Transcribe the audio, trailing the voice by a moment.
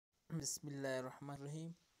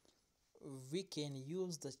Bismillahirrahmanirrahim. We can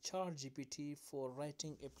use the chatgpt for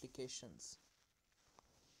writing applications.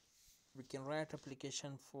 We can write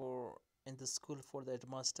application for in the school for the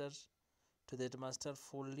headmaster, to the headmaster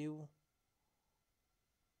for leave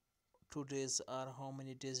 2 days or how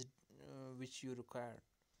many days which you require.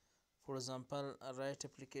 For example, write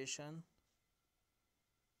application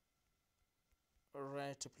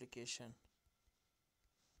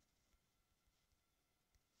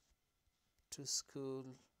to school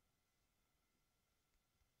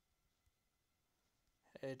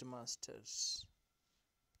headmasters.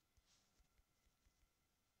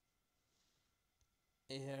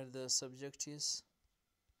 Here the subject is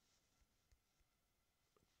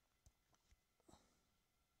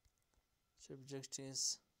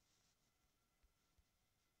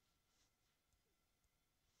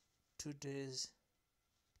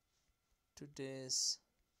today's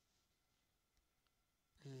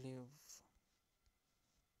leave,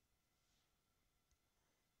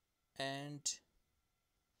 and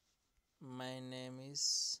my name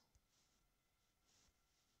is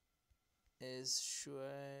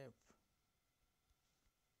Shuaib.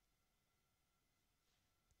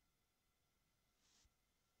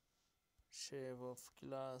 Shave of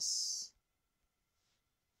class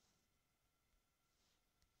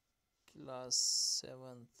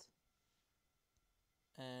 7th,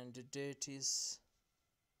 and date is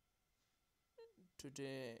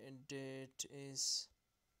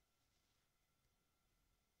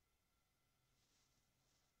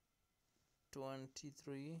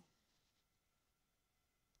 23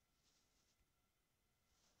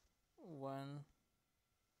 1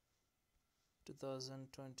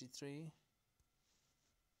 2023.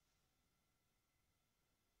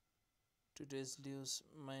 Today's leaves,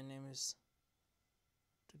 my name is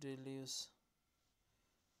today leaves.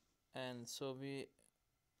 And so we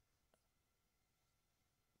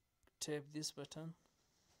tap this button.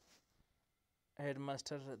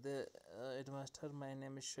 Headmaster, headmaster, my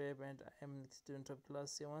name is Shoaib and I am student of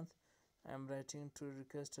class 7th. I am writing to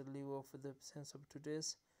request a leave of the absence of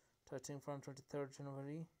today's starting from 23rd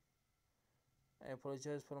January. I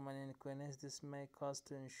apologize for my inconvenience. This may cause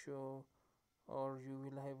to ensure or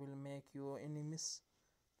I will make your enemies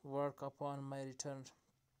work upon my return.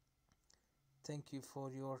 Thank you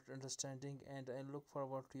for your understanding and I look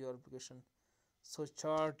forward to your application. So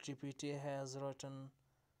ChatGPT has written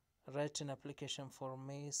application for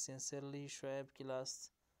me. Sincerely, Shoaib,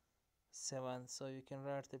 class 7. So you can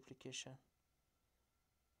write the application.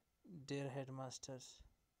 Dear headmasters,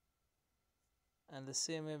 and the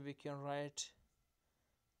same way we can write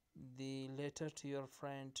the letter to your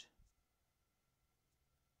friend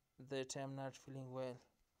that I am not feeling well.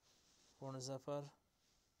 For example,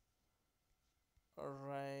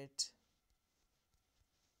 write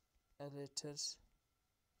a letter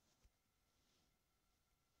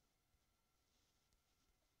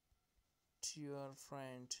to your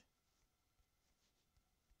friend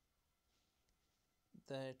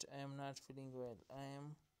that I am not feeling well. I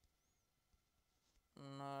am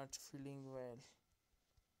not feeling well.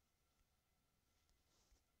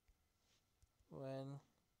 Well,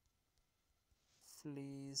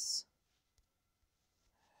 please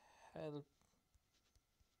help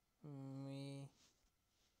me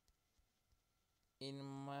in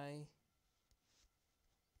my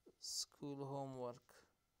school homework.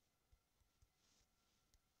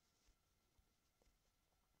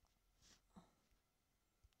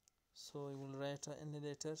 So we will write in the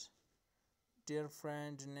letter, dear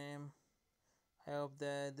friend name. I hope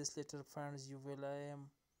that this letter finds you well. I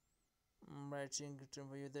am writing to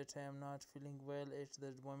you that I am not feeling well at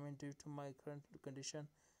the moment due to my current condition.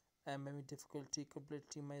 I am having difficulty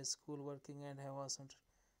completing my school working and I was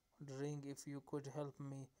wondering if you could help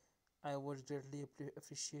me. I would greatly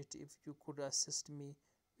appreciate if you could assist me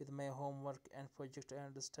with my homework and project. I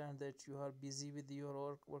understand that you are busy with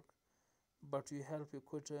your work, but you help you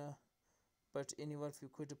could but any work you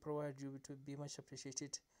could provide you to be much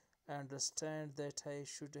appreciated. I understand that I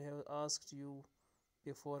should have asked you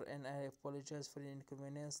before and I apologize for the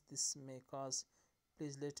inconvenience this may cause.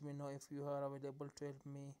 Please let me know if you are available to help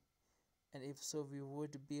me, and if so, we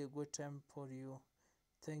would be a good time for you.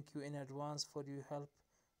 Thank you in advance for your help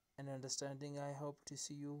and understanding. I hope to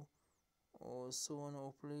see you soon,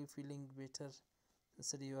 hopefully feeling better.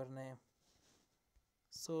 Consider your name.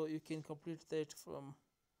 So you can complete that from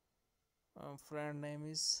friend name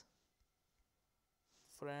is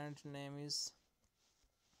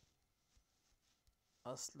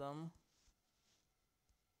Aslam,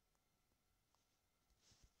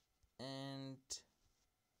 and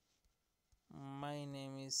my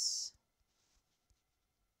name is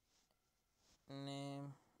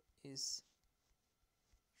is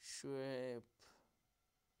Shuaib.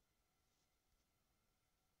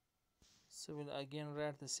 So we'll again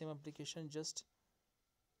write the same application, just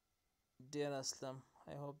Dear Aslam.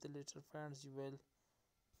 I hope the letter finds you well.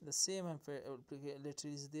 The same letter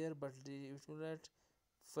is there, but if you write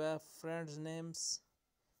friends' names,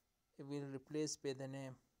 it will replace by the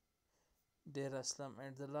name Dear Aslam.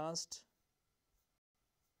 At the last,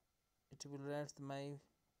 it will write my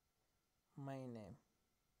name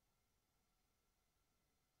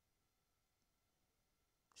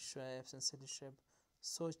Shoaib, sincerely Shoaib.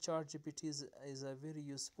 So ChatGPT is a very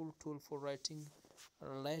useful tool for writing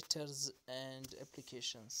letters and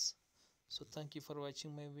applications. So thank you for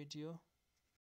watching my video.